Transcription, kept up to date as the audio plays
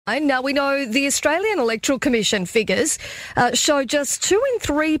Now, we know the Australian Electoral Commission figures show just 2 in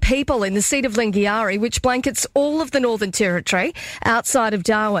 3 people in the seat of Lingiari, which blankets all of the Northern Territory outside of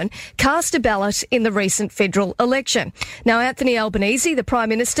Darwin, cast a ballot in the recent federal election. Now, Anthony Albanese, the Prime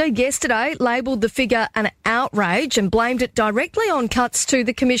Minister, yesterday labelled the figure an outrage and blamed it directly on cuts to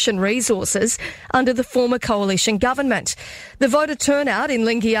the Commission resources under the former coalition government. The voter turnout in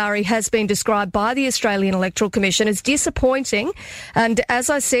Lingiari has been described by the Australian Electoral Commission as disappointing, and as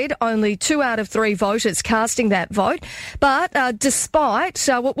I said, only 2 out of 3 voters casting that vote. But despite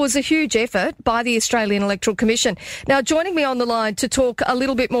what was a huge effort by the Australian Electoral Commission. Now, joining me on the line to talk a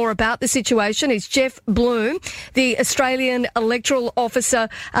little bit more about the situation is Jeff Bloom, the Australian Electoral Officer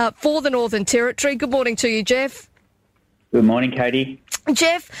for the Northern Territory. Good morning to you, Jeff. Good morning, Katie.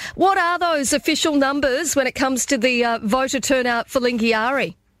 Jeff, what are those official numbers when it comes to the voter turnout for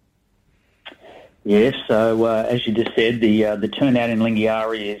Lingiari? Yes, so as you just said, the turnout in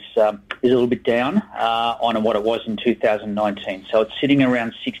Lingiari is a little bit down on what it was in 2019. So it's sitting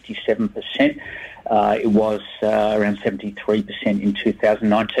around 67%. It was around 73% in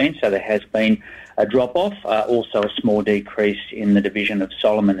 2019, so there has been a drop-off. Also a small decrease in the division of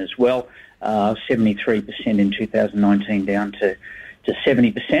Solomon as well, 73% in 2019 down to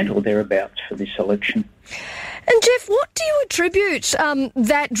 70% or thereabouts for this election. And Jeff, what do you attribute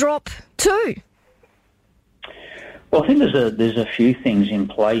that drop to? Well, I think there's a few things in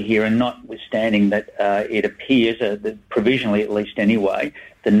play here, and notwithstanding that it appears, that provisionally at least anyway,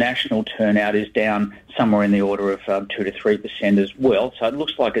 the national turnout is down somewhere in the order of 2 to 3% as well. So it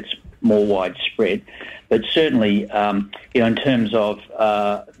looks like it's more widespread. But certainly, in terms of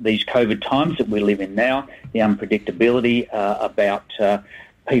these COVID times that we live in now, the unpredictability about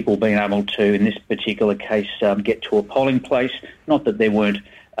people being able to, in this particular case, get to a polling place, not that there weren't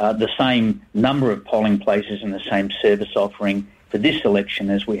the same number of polling places and the same service offering for this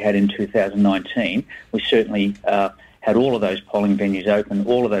election as we had in 2019. We certainly had all of those polling venues open,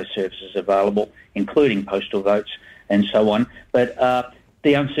 all of those services available, including postal votes and so on. But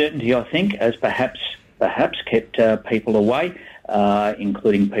the uncertainty, I think, has perhaps kept people away,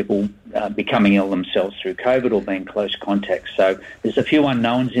 including people becoming ill themselves through COVID or being close contacts. So there's a few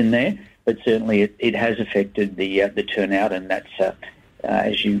unknowns in there, but certainly it has affected the turnout, and that's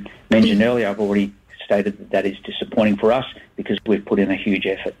as you mentioned earlier, I've already stated that is disappointing for us because we've put in a huge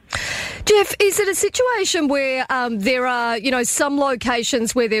effort. Jeff, is it a situation where there are, some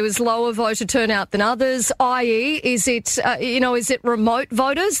locations where there was lower voter turnout than others, i.e., is it remote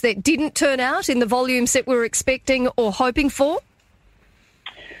voters that didn't turn out in the volumes that we were expecting or hoping for?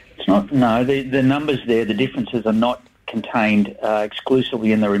 It's not, no. The numbers there, the differences are not contained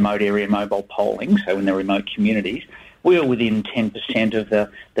exclusively in the remote area mobile polling, so in the remote communities. We are within 10% of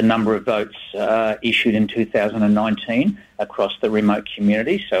the number of votes issued in 2019 across the remote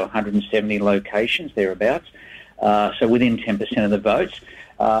community, so 170 locations, thereabouts. So within 10% of the votes.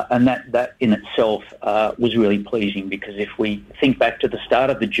 And that in itself was really pleasing, because if we think back to the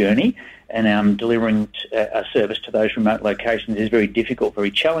start of the journey, and delivering a service to those remote locations is very difficult, very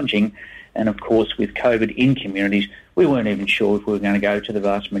challenging. And of course, with COVID in communities, we weren't even sure if we were going to go to the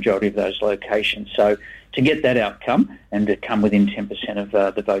vast majority of those locations. So to get that outcome and to come within 10%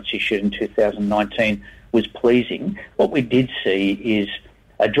 of the votes issued in 2019 was pleasing. What we did see is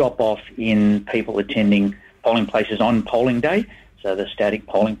a drop-off in people attending polling places on polling day, so the static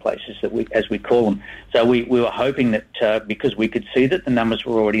polling places, as we call them. So we were hoping that because we could see that the numbers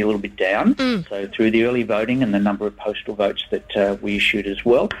were already a little bit down, so through the early voting and the number of postal votes that we issued as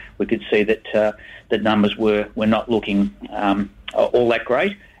well, we could see that the numbers were not looking all that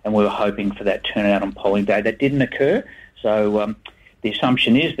great, and we were hoping for that turnout on polling day. That didn't occur, so the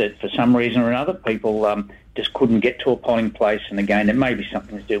assumption is that for some reason or another, people just couldn't get to a polling place, and again, there may be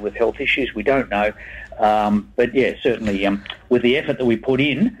something to do with health issues, we don't know. But yeah, certainly with the effort that we put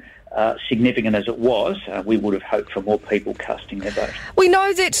in, significant as it was, we would have hoped for more people casting their vote. We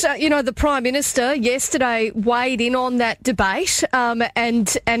know that, the Prime Minister yesterday weighed in on that debate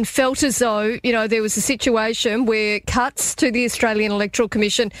and felt as though, there was a situation where cuts to the Australian Electoral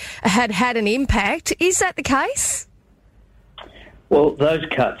Commission had an impact. Is that the case? Well, those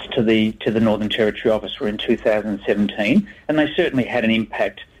cuts to the Northern Territory office were in 2017, and they certainly had an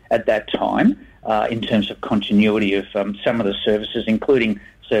impact at that time in terms of continuity of some of the services, including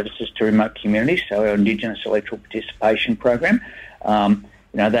services to remote communities, so our Indigenous Electoral Participation Program.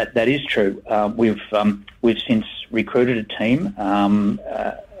 That is true. We've since recruited a team, an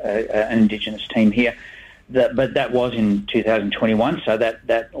Indigenous team here, but that was in 2021, so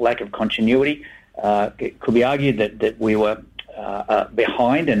that lack of continuity, it could be argued that we were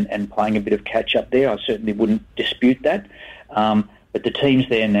behind and playing a bit of catch-up there. I certainly wouldn't dispute that. But the team's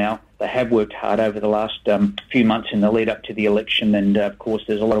there now. They have worked hard over the last few months in the lead up to the election, and of course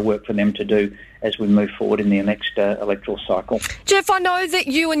there's a lot of work for them to do as we move forward in the next electoral cycle. Jeff, I know that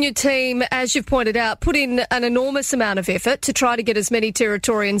you and your team, as you've pointed out, put in an enormous amount of effort to try to get as many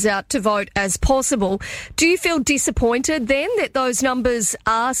Territorians out to vote as possible. Do you feel disappointed then that those numbers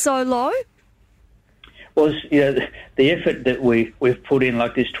are so low? Well, the effort that we've put in,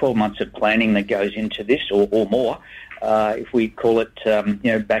 like there's 12 months of planning that goes into this, or more. If we call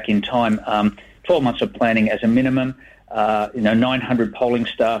it, back in time, 12 months of planning as a minimum, 900 polling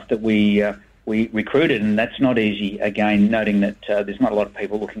staff that we recruited, and that's not easy, again, noting that there's not a lot of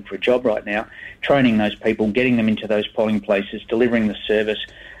people looking for a job right now. Training those people, getting them into those polling places, delivering the service,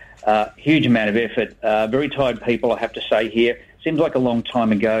 huge amount of effort. Very tired people, I have to say here. Seems like a long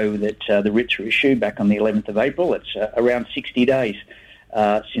time ago that the writs were issued back on the 11th of April. It's around 60 days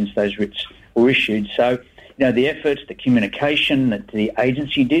since those writs were issued. So, the efforts, the communication that the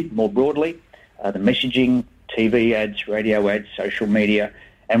agency did more broadly, the messaging, TV ads, radio ads, social media,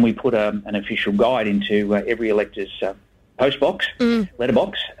 and we put an official guide into every elector's postbox,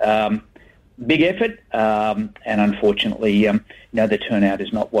 letterbox. Big effort, and unfortunately, the turnout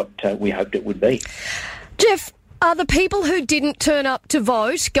is not what we hoped it would be. Jeff, are the people who didn't turn up to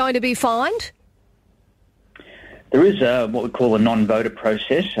vote going to be fined? There is what we call a non-voter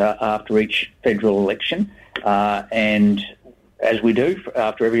process after each federal election. And as we do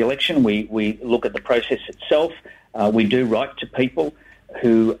after every election, we look at the process itself. We do write to people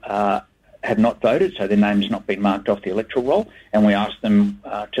who have not voted, so their name's not been marked off the electoral roll, and we ask them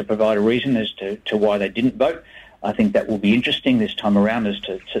to provide a reason as to why they didn't vote. I think that will be interesting this time around as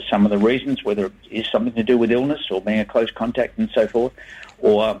to some of the reasons, whether it is something to do with illness or being a close contact and so forth,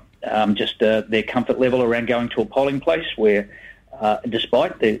 or just their comfort level around going to a polling place where,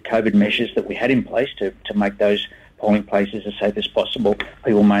 despite the COVID measures that we had in place to make those polling places as safe as possible,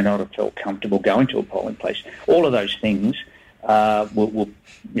 people may not have felt comfortable going to a polling place. All of those things will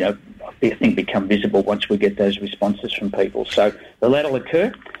I think, become visible once we get those responses from people. So that'll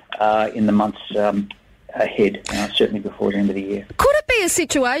occur in the months ahead, certainly before the end of the year. Could it be a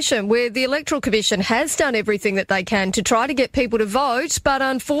situation where the Electoral Commission has done everything that they can to try to get people to vote, but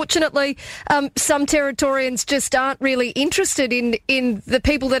unfortunately some Territorians just aren't really interested in the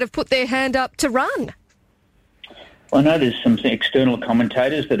people that have put their hand up to run? Well, I know there's some external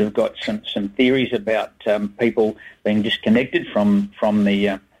commentators that have got some theories about people being disconnected from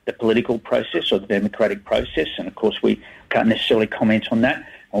the political process or the democratic process, and of course we can't necessarily comment on that.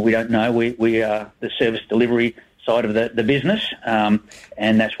 Well, we don't know. We are the service delivery side of the business, and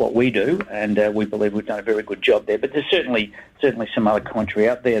that's what we do, and we believe we've done a very good job there. But there's certainly some other commentary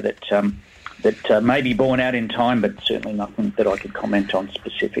out there that may be borne out in time, but certainly nothing that I could comment on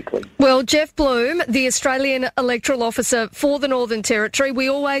specifically. Well, Jeff Bloom, the Australian Electoral Officer for the Northern Territory, we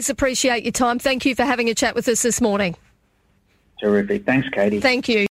always appreciate your time. Thank you for having a chat with us this morning. Terrific. Thanks, Katie. Thank you.